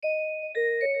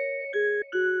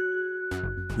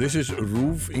This is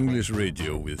RÚV English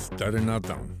Radio with Darren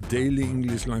Adam, daily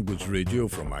English language radio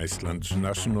from Iceland's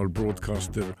national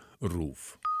broadcaster,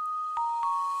 RÚV.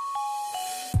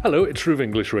 Hello, it's RÚV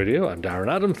English Radio. I'm Darren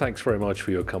Adam. Thanks very much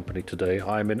for your company today.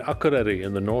 I'm in AKUREYRI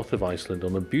in the north of Iceland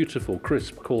on a beautiful,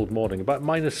 crisp, cold morning, about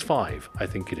 -5, I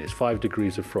think it is, 5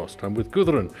 degrees of frost. I'm with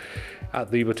Guðrun at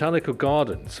the Botanical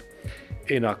Gardens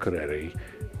in AKUREYRI.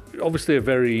 Obviously a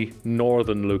very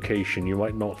northern location. You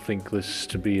might not think this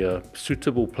to be a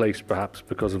suitable place perhaps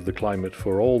because of the climate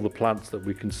for all the plants that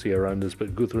we can see around us,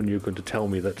 but Guðrun, you're going to tell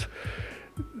me that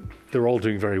they're all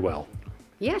doing very well.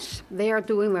 Yes, they are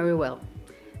doing very well.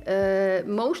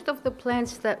 Most of the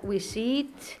plants that we see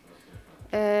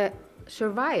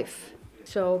survive.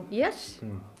 So yes,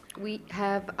 we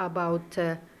have about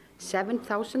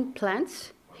 7,000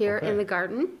 plants here in the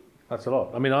garden. That's a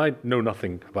lot. I mean, I know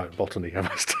nothing about botany, I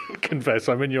must confess.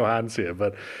 I'm in your hands here.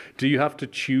 But do you have to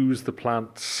choose the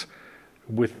plants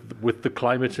with the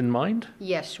climate in mind?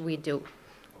 Yes, we do.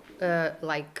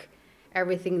 Like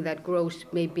everything that grows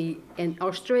maybe in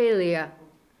Australia,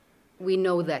 we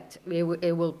know that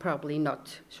it will probably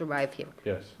not survive here.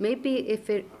 Yes. Maybe if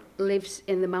it lives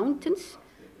in the mountains,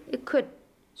 it could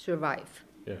survive.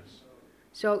 Yes.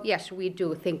 So yes, we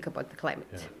do think about the climate.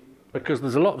 Yeah. Because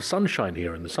there's a lot of sunshine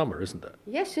here in the summer, isn't there?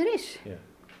 Yes, it is. Yeah.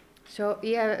 So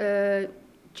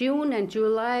June and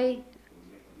July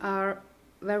are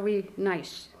very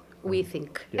nice, we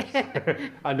think. Yes.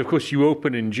 And of course you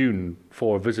open in June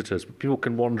for visitors. People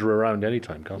can wander around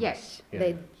anytime, can't they? Yes,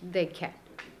 Yeah. they can.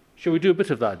 Shall we do a bit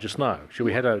of that just now? Shall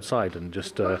we head outside and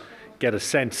just get a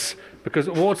sense? Because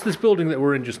what's this building that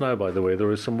we're in just now, by the way?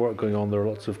 There is some work going on. There are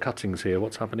lots of cuttings here.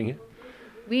 What's happening here?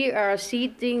 We are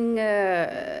seeding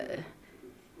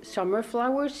summer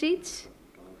flower seeds,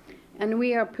 and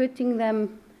we are putting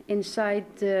them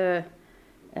inside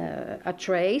a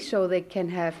tray so they can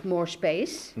have more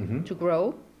space to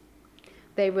grow.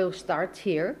 They will start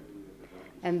here,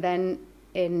 and then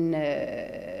in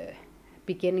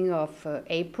beginning of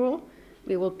April,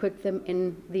 we will put them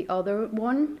in the other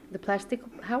one, the plastic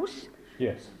house.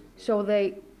 Yes. So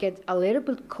they get a little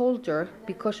bit colder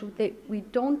because we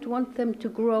don't want them to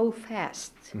grow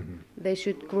fast. They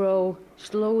should grow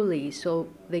slowly so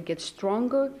they get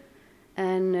stronger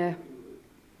and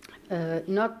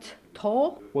not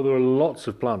tall. Well, there are lots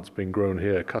of plants being grown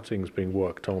here, cuttings being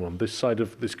worked on this side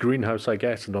of this greenhouse, I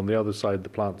guess, and on the other side, the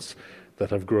plants that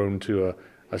have grown to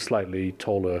a slightly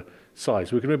taller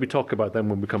size. We can maybe talk about them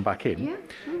when we come back in. Yeah.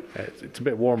 It's a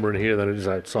bit warmer in here than it is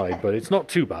outside, but it's not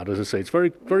too bad, as I say. It's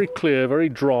very, very clear, very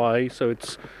dry, so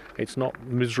it's not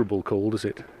miserable cold, is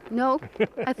it? No,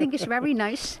 I think it's very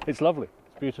nice. It's lovely.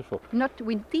 It's beautiful. Not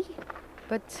windy,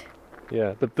 but...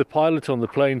 Yeah, the pilot on the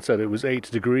plane said it was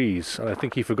 8 degrees, and I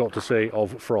think he forgot to say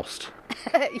of frost.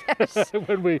 Yes.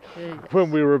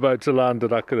 when we were about to land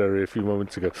at AKUREYRI a few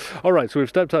moments ago. All right, so we've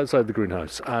stepped outside the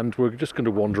greenhouse, and we're just going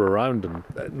to wander around, and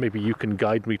maybe you can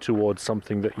guide me towards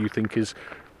something that you think is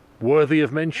worthy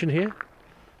of mention here.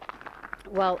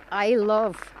 Well, I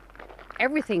love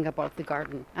everything about the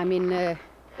garden. I mean,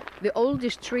 the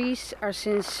oldest trees are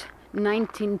since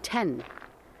 1910.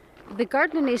 The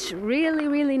garden is really,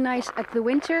 really nice at the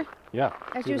winter,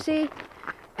 as you see,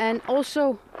 and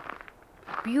also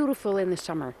beautiful in the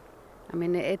summer. I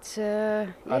mean, it's,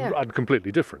 And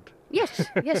completely different. Yes,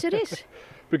 yes it is.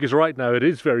 Because right now it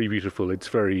is very beautiful. It's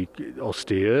very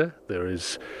austere. There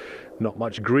is not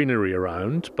much greenery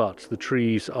around, but the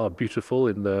trees are beautiful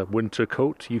in their winter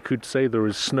coat. You could say there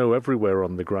is snow everywhere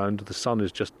on the ground. The sun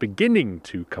is just beginning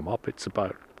to come up. It's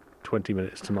about 20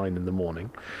 minutes to 9 in the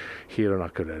morning here in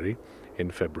AKUREYRI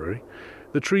in February.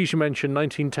 The trees you mentioned,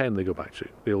 1910 they go back to,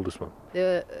 the oldest one.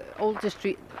 The oldest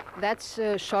tree, that's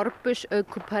Sorbus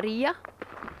eucoparia.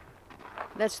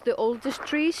 That's the oldest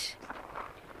trees.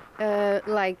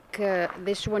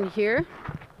 This one here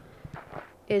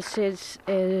is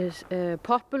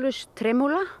Populus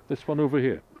tremula. This one over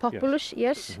here? Populus,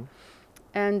 yes.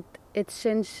 And it's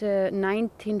since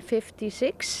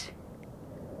 1956.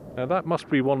 Now that must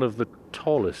be one of the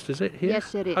tallest, is it here?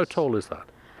 Yes, it is. How tall is that?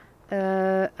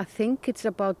 I think it's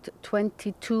about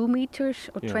 22 meters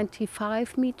or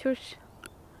 25 meters.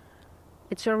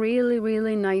 It's a really,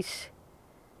 really nice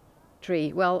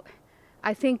tree. Well,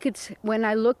 I think when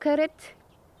I look at it,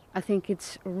 I think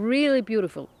it's really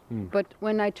beautiful. But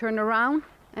when I turn around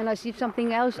and I see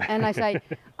something else and I say,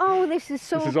 oh, this is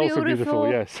so beautiful. This is also beautiful,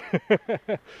 yes.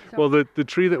 Well, the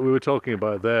tree that we were talking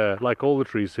about there, like all the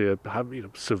trees here,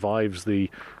 survives the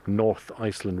North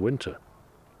Iceland winter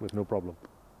with no problem.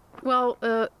 Well,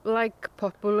 like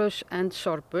Populus and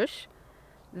Sorbus,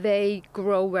 they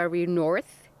grow very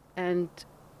north and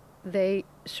they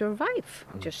survive.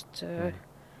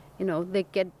 they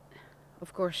get,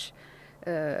 of course,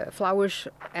 flowers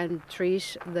and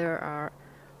trees there are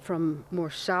from more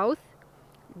south.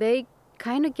 They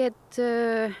kind of get,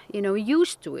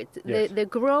 used to it. Yes. They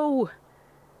grow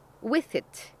with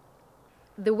it.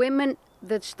 The women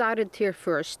that started here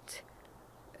first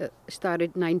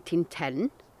started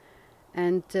 1910,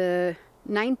 and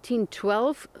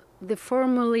 1912 the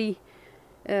formally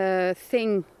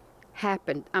thing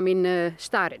happened.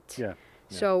 Started. Yeah.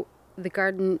 So the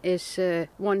garden is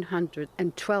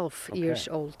 112 years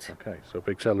old. Okay, so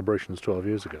big celebrations 12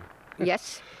 years ago.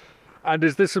 Yes. And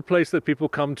is this a place that people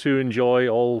come to enjoy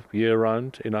all year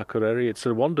round in Akureyri? It's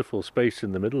a wonderful space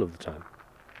in the middle of the town.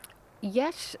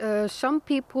 Yes, some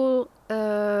people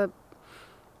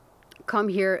come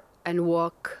here and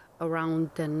walk around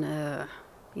and,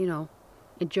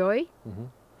 enjoy.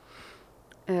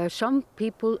 Mm-hmm. Some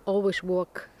people always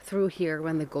walk through here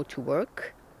when they go to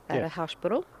work at a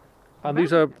hospital. And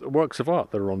these are works of art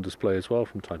that are on display as well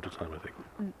from time to time, I think.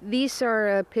 These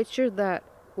are pictures that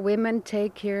women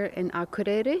take here in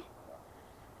Akureyri,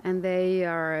 and they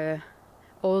are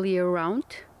all year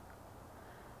round.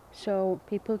 So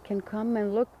people can come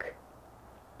and look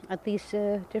at these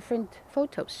different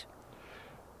photos.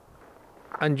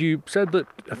 And you said that,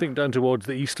 I think down towards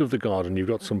the east of the garden, you've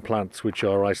got some plants which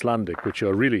are Icelandic, which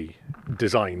are really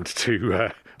designed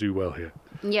to do well here.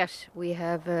 Yes, we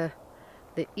have the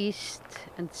east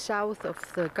and south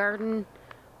of the garden.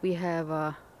 We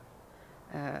have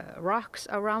rocks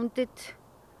around it,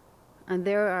 and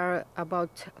there are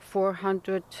about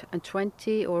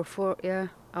 420 or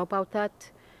about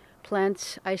that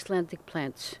plants, Icelandic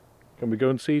plants. Can we go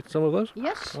and see some of those?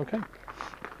 Yes. Okay.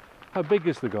 How big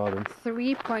is the garden?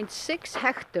 3.6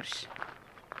 hectares.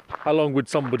 How long would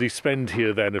somebody spend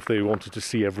here then if they wanted to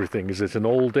see everything? Is it an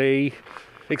all-day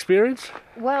experience?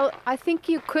 Well, I think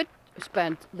you could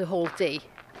spend the whole day.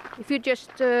 If you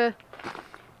just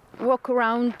walk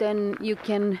around, and you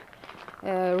can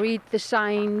read the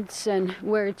signs and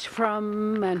where it's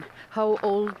from and how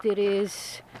old it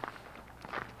is.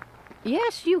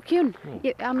 Yes, you can.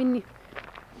 Yeah,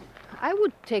 I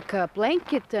would take a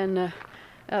blanket and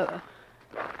A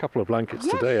couple of blankets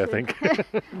yes. today, I think.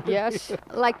 Yes,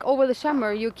 like over the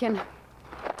summer you can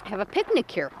have a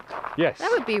picnic here. Yes.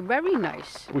 That would be very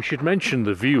nice. We should mention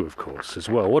the view, of course, as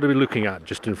well. What are we looking at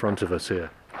just in front of us here?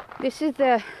 This is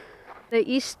the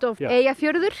east of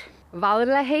Eyjafjörður,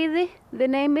 Vaðlaheiði, the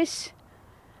name is.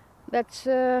 That's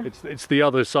It's the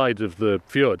other side of the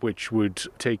fjord, which would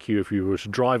take you, if you were to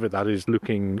drive it, that is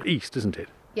looking east, isn't it?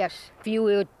 yes. If you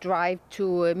would drive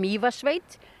to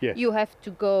Mývatnssveit, Yes. you have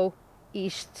to go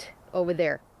east over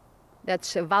there.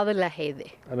 That's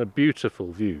Vaðlaheiði. And a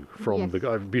beautiful view from Yes.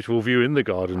 a beautiful view in the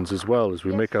gardens as well as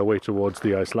we Yes. make our way towards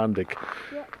the Icelandic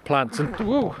Yeah. plants. And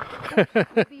whoa,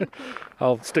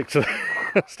 I'll stick to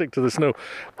stick to the snow.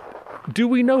 Do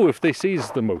we know if this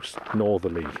is the most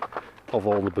northerly of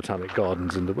all the botanic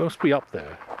gardens in the world? Must be up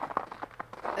there.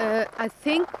 I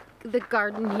think the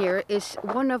garden here is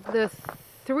one of the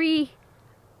 3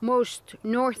 most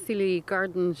northerly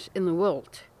gardens in the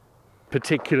world.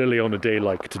 Particularly on a day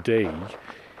like today,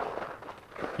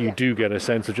 you do get a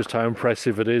sense of just how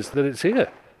impressive it is that it's here.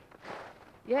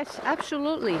 Yes,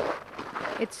 absolutely.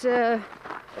 It's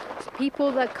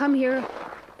people that come here.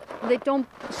 They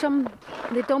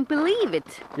don't believe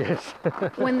it Yes.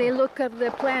 when they look at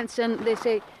the plants and they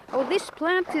say, "Oh, this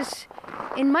plant is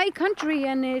in my country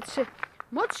and it's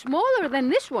much smaller than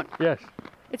this one." Yes.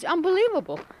 It's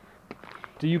unbelievable.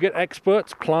 Do you get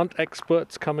experts, plant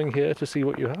experts, coming here to see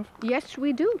what you have? Yes,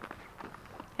 we do.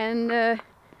 And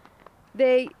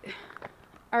they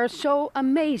are so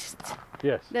amazed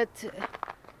Yes. that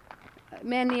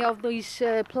many of these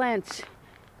plants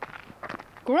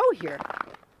grow here.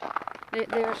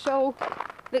 They are so,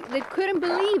 they couldn't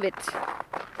believe it.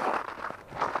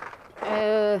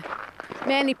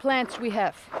 Many plants we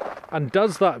have. And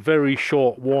does that very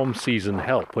short warm season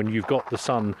help when you've got the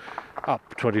sun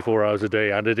up 24 hours a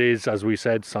day and it is, as we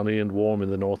said, sunny and warm in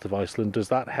the north of Iceland? Does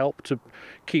that help to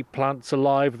keep plants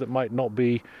alive that might not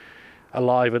be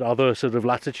alive at other sort of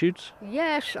latitudes?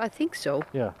 Yes, I think so.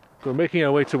 Yeah. So we're making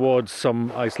our way towards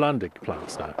some Icelandic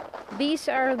plants now. These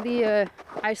are the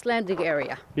Icelandic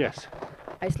area. Yes.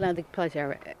 Icelandic plant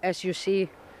area. As you see,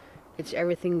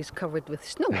 everything is covered with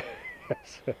snow.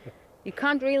 Yes. You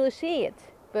can't really see it,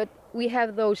 but we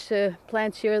have those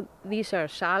plants here. These are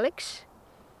salix.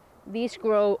 These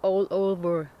grow all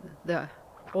over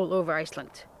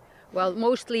Iceland. Well,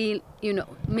 mostly,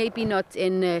 maybe not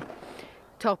in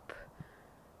top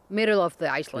middle of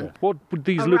the Iceland. Yeah. What would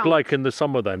these look Around. like in the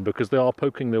summer then? Because they are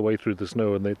poking their way through the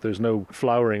snow and there's no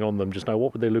flowering on them just now.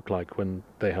 What would they look like when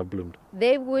they have bloomed?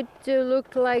 They would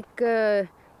look like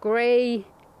grey,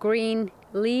 green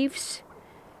leaves,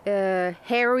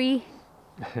 hairy,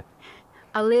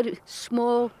 a little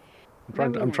small.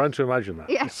 I'm trying to imagine that.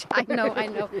 Yes, I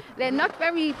know. They're not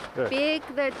very big,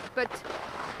 but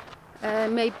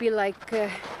maybe like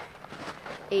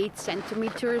 8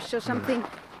 centimeters or something.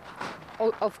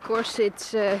 Of course,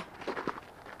 it's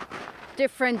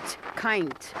different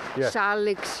kind.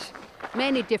 Salix,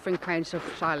 many different kinds of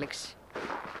salix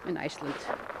in Iceland.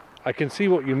 I can see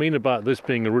what you mean about this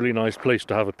being a really nice place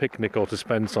to have a picnic or to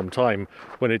spend some time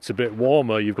when it's a bit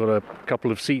warmer. You've got a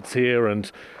couple of seats here,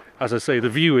 and as I say, the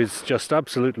view is just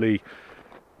absolutely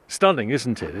stunning,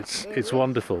 isn't it? It's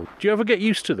wonderful. Do you ever get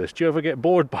used to this? Do you ever get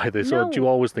bored by this, or do you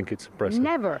always think it's impressive?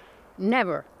 Never.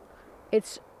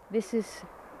 This is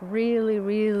really,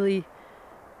 really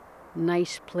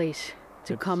nice place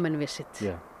to come and visit.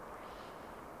 Yeah.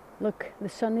 Look, the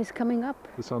sun is coming up.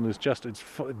 The sun is it's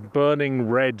burning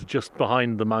red just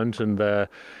behind the mountain there,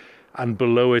 and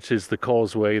below it is the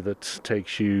causeway that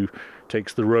takes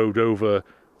the road over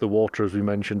the water, as we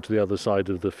mentioned, to the other side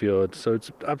of the fjord. So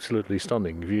it's absolutely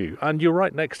stunning view. And you're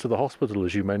right next to the hospital,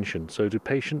 as you mentioned. So do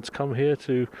patients come here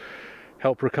to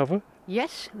help recover?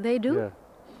 Yes, they do. Yeah.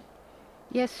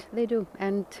 Yes, they do.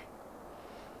 And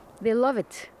they love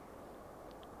it.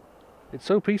 It's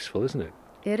so peaceful, isn't it?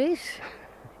 It is.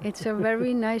 It's a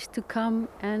very nice to come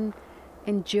and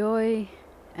enjoy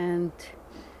and,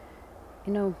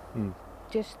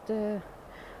 just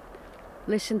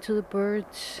listen to the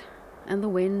birds and the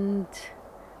wind.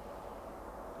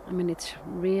 I mean, it's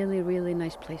really, really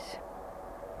nice place.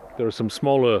 There are some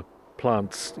smaller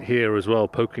plants here as well,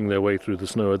 poking their way through the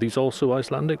snow. Are these also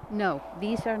Icelandic? No,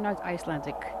 these are not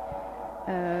Icelandic.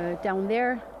 Down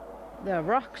there, the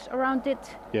rocks around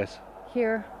it. Yes.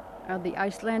 Here are the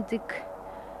Icelandic.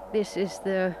 This is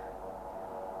the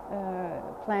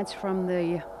plants from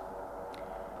the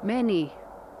many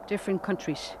different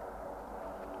countries.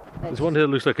 There's one here that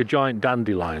looks like a giant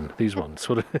dandelion. These ones.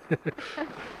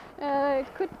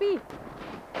 It could be.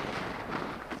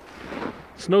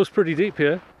 Snow's pretty deep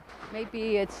here.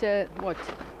 Maybe it's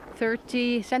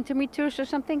 30 centimeters or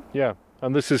something? Yeah,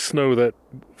 and this is snow that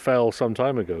fell some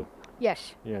time ago.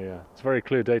 Yes. Yeah. It's a very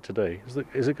clear day today.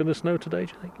 Is it going to snow today,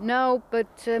 do you think? No,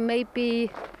 but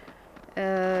maybe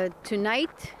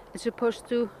tonight it's supposed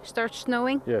to start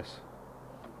snowing. Yes.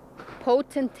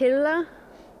 Potentilla,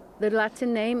 the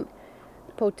Latin name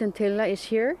Potentilla, is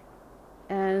here.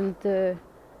 And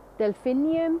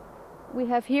Delphinium we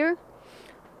have here.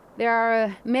 There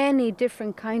are many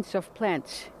different kinds of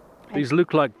plants. These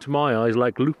look like, to my eyes,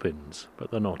 like lupins,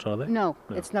 but they're not, are they? No,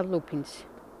 it's not lupins.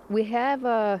 We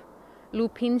have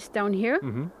lupins down here,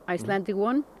 Icelandic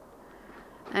one,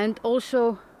 and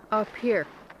also up here.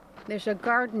 There's a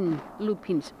garden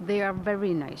lupins. They are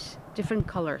very nice, different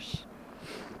colors.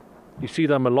 You see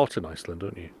them a lot in Iceland,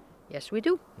 don't you? Yes, we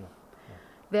do. Yeah.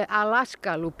 The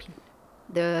Alaska lupin,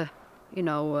 the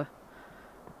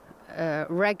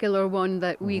regular one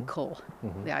that we call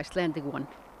the Icelandic one.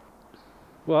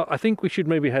 Well, I think we should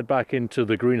maybe head back into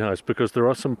the greenhouse, because there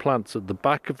are some plants at the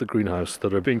back of the greenhouse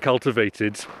that are being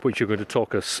cultivated, which you're going to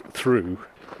talk us through.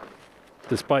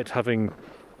 Despite having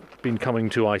been coming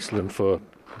to Iceland for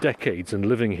decades and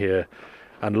living here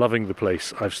and loving the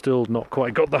place, I've still not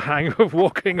quite got the hang of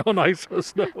walking on ice or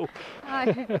snow.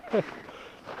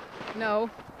 No,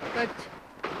 but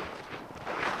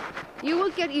you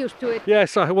will get used to it.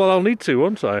 Yes, I'll need to,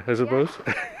 won't I suppose?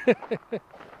 Yeah.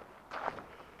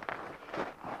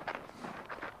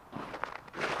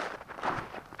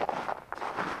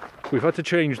 We've had to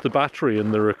change the battery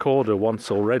in the recorder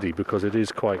once already because it is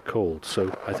quite cold,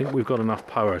 so I think we've got enough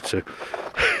power to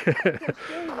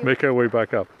make our way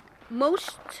back up.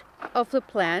 Most of the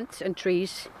plants and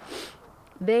trees,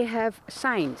 they have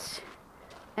signs,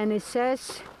 and it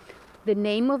says the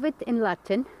name of it in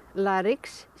Latin,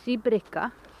 Larix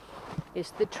sibrica,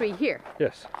 is the tree here.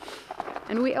 Yes.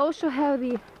 And we also have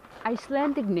the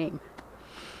Icelandic name,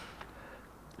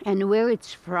 and where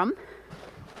it's from.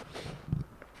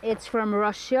 It's from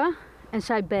Russia and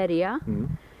Siberia,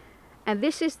 and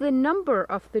this is the number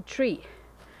of the tree.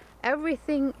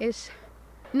 Everything is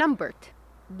numbered.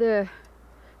 The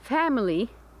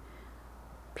family,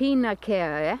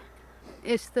 Pinaceae,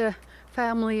 is the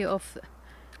family of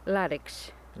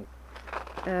Larix.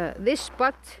 This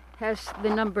spot has the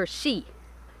number C.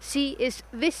 C is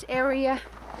this area.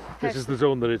 This is the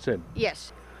zone that it's in?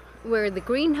 Yes. Where the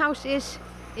greenhouse is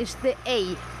the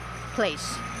A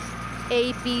place.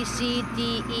 A, B, C,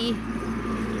 D, E.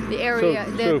 The area,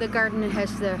 So- the garden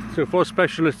has the... So for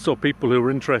specialists or people who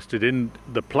are interested in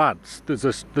the plants, there's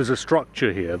a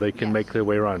structure here they can Yes. make their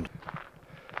way around.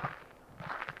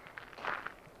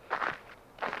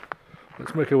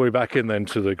 Let's make our way back in then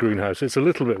to the greenhouse. It's a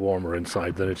little bit warmer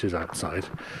inside than it is outside.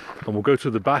 And we'll go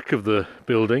to the back of the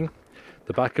building,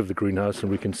 the back of the greenhouse, and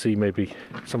we can see maybe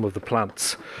some of the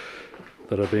plants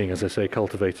that are being, as I say,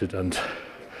 cultivated and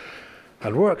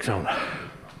worked on.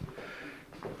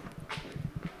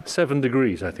 7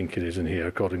 degrees, I think it is in here,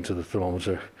 according to the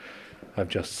thermometer I've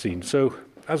just seen. So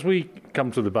as we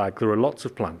come to the back, there are lots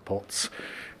of plant pots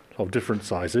of different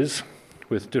sizes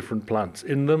with different plants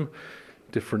in them,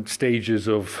 different stages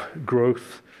of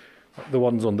growth. The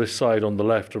ones on this side on the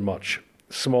left are much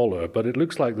smaller, but it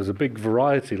looks like there's a big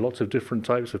variety, lots of different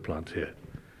types of plant here.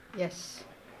 Yes,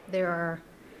 there are.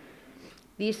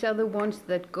 These are the ones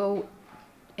that go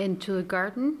into the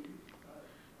garden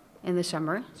in the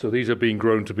summer. So these are being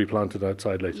grown to be planted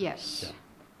outside later? Yes. Yeah.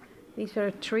 These are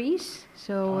trees,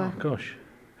 so... Oh, gosh.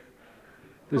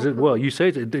 Is it, well, you say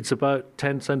it's about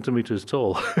 10 centimeters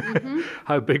tall. Mm-hmm.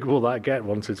 How big will that get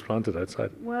once it's planted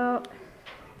outside? Well,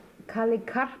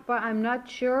 Kalikarpa, I'm not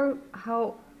sure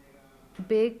how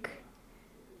big.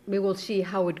 We will see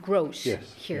how it grows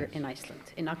here in Iceland,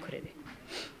 in Akureyri.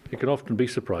 It can often be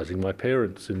surprising. My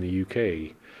parents in the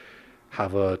UK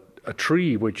have a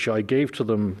tree which I gave to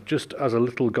them just as a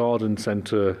little garden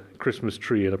centre Christmas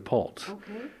tree in a pot.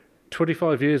 Okay.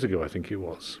 25 years ago, I think it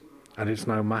was. And it's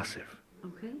now massive.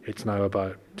 Okay. It's now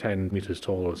about 10 metres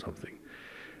tall or something.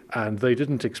 And they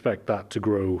didn't expect that to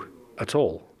grow at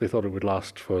all. They thought it would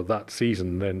last for that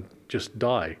season, then just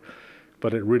die.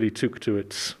 But it really took to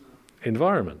its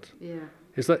environment. Yeah.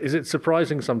 Is it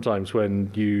surprising sometimes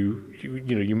when you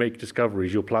make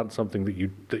discoveries, you'll plant something that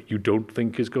you don't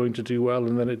think is going to do well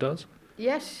and then it does?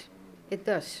 Yes, it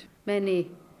does.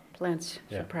 Many plants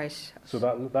Yeah. surprise us. So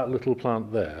that little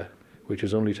plant there, which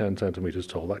is only 10 centimetres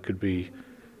tall, that could be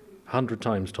 100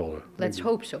 times taller. Let's maybe.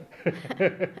 hope so.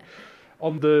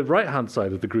 On the right-hand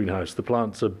side of the greenhouse, the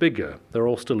plants are bigger. They're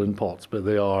all still in pots, but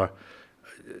they are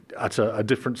at a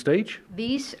different stage.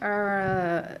 These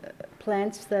are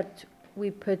plants that we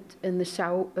put in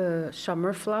the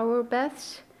summer flower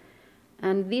beds.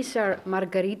 And these are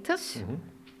margaritas. Mm-hmm.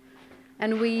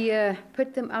 And we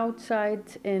put them outside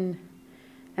in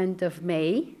end of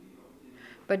May.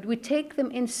 But we take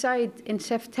them inside in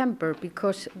September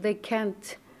because they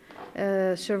can't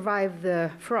survive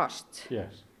the frost.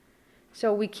 Yes.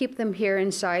 So we keep them here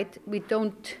inside. We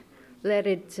don't let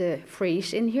it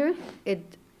freeze in here.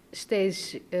 It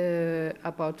stays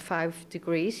about 5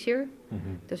 degrees here.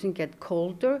 Mm-hmm. Doesn't get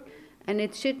colder. And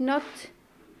it should not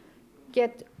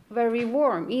get very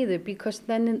warm either, because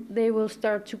then they will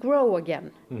start to grow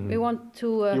again. Mm-hmm. We want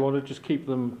to... You want to just keep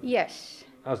them Yes,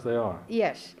 as they are?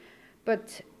 yes.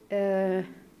 But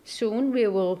soon we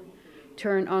will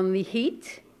turn on the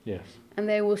heat Yes. and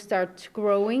they will start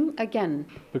growing again.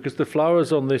 Because the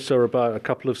flowers on this are about a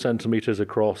couple of centimetres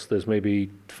across. There's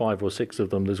maybe 5 or 6 of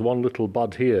them. There's one little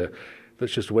bud here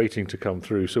that's just waiting to come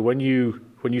through. So when you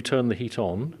turn the heat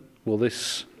on, will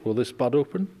this bud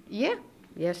open? Yeah,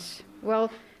 yes.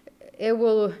 Well, it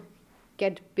will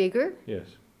get bigger Yes.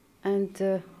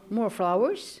 and more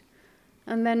flowers,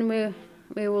 and then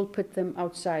we will put them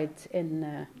outside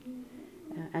in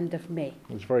end of May.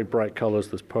 There's very bright colours.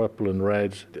 There's purple and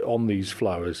red on these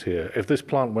flowers here. If this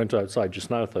plant went outside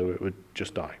just now, though, it would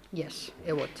just die. Yes,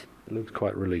 it would. It looks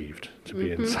quite relieved to be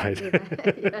Mm-hmm. inside.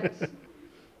 Yes.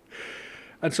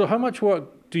 And so how much work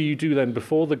do you do then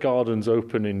before the gardens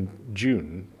open in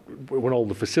June, when all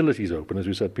the facilities open? As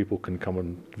we said, people can come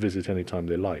and visit anytime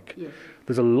they like. Yes.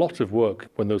 There's a lot of work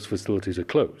when those facilities are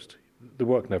closed. The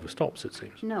work never stops, it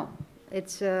seems. No,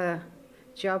 it's a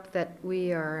job that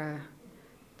we are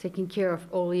taking care of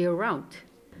all year round.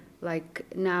 Like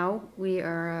now we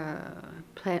are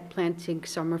planting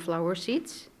summer flower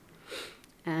seeds,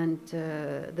 and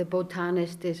the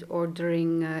botanist is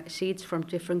ordering seeds from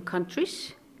different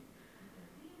countries.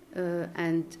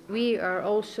 And we are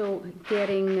also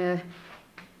getting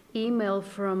email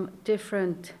from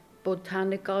different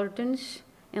botanical gardens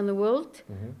in the world,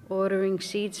 ordering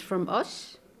seeds from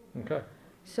us. Okay.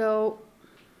 So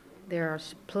there are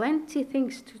plenty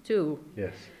things to do.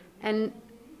 Yes. And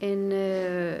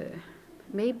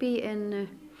maybe in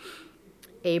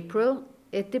April,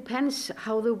 it depends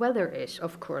how the weather is,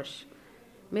 of course.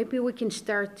 Maybe we can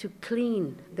start to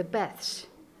clean the beds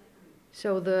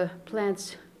so the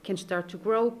plants can start to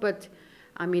grow. But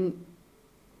I mean,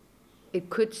 it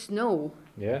could snow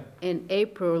in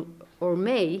April or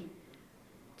May.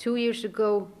 2 years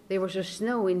ago, there was a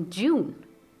snow in June,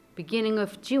 beginning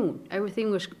of June.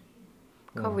 Everything was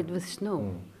covered with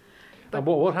snow. And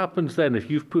what happens then if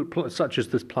you've put such as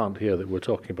this plant here that we're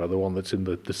talking about, the one that's in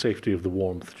the safety of the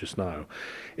warmth just now,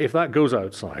 if that goes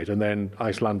outside and then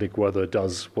Icelandic weather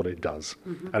does what it does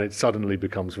and it suddenly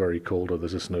becomes very cold or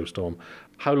there's a snowstorm,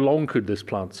 how long could this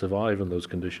plant survive in those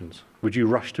conditions? Would you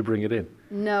rush to bring it in?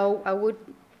 No, I would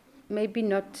maybe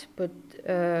not, but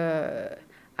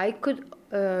I could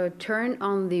turn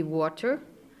on the water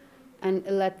and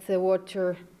let the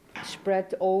water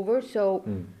spread over so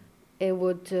it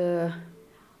would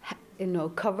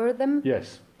cover them.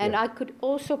 Yes. And I could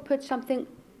also put something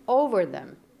over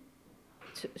them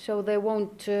so they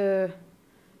won't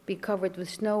be covered with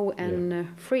snow and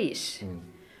freeze.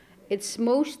 It's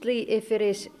mostly if it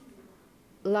is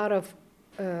a lot of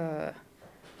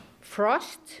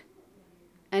frost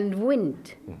and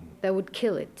wind that would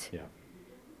kill it. Yeah.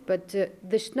 But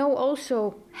the snow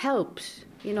also helps,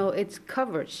 it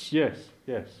covers. Yes.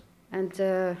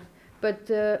 And but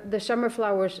the summer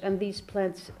flowers and these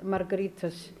plants,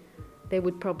 margaritas, they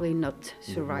would probably not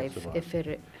survive if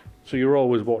it. So you're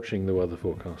always watching the weather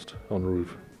forecast on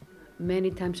roof?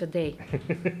 Many times a day.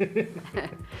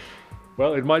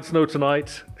 Well, it might snow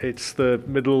tonight. It's the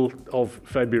middle of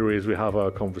February as we have our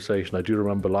conversation. I do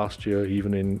remember last year,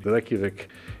 even in Reykjavik,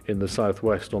 in the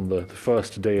southwest, on the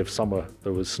first day of summer,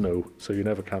 there was snow. So you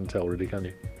never can tell, really, can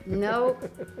you? No,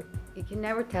 you can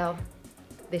never tell.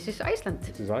 This is Iceland.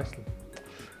 This is Iceland.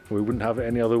 We wouldn't have it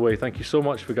any other way. Thank you so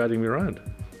much for guiding me around.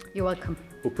 You're welcome.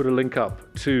 We'll put a link up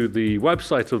to the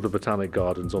website of the Botanic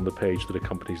Gardens on the page that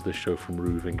accompanies this show from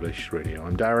RÚV English Radio.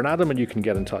 I'm Darren Adam, and you can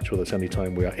get in touch with us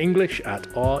anytime. We are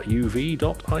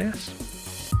english@ruv.is.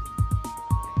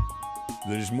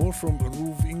 There is more from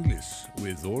RÚV English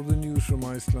with all the news from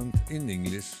Iceland in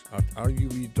English at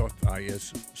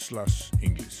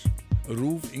ruv.is/English.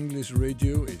 RÚV English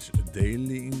Radio is a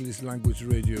daily English language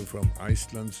radio from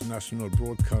Iceland's national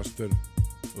broadcaster,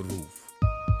 RÚV.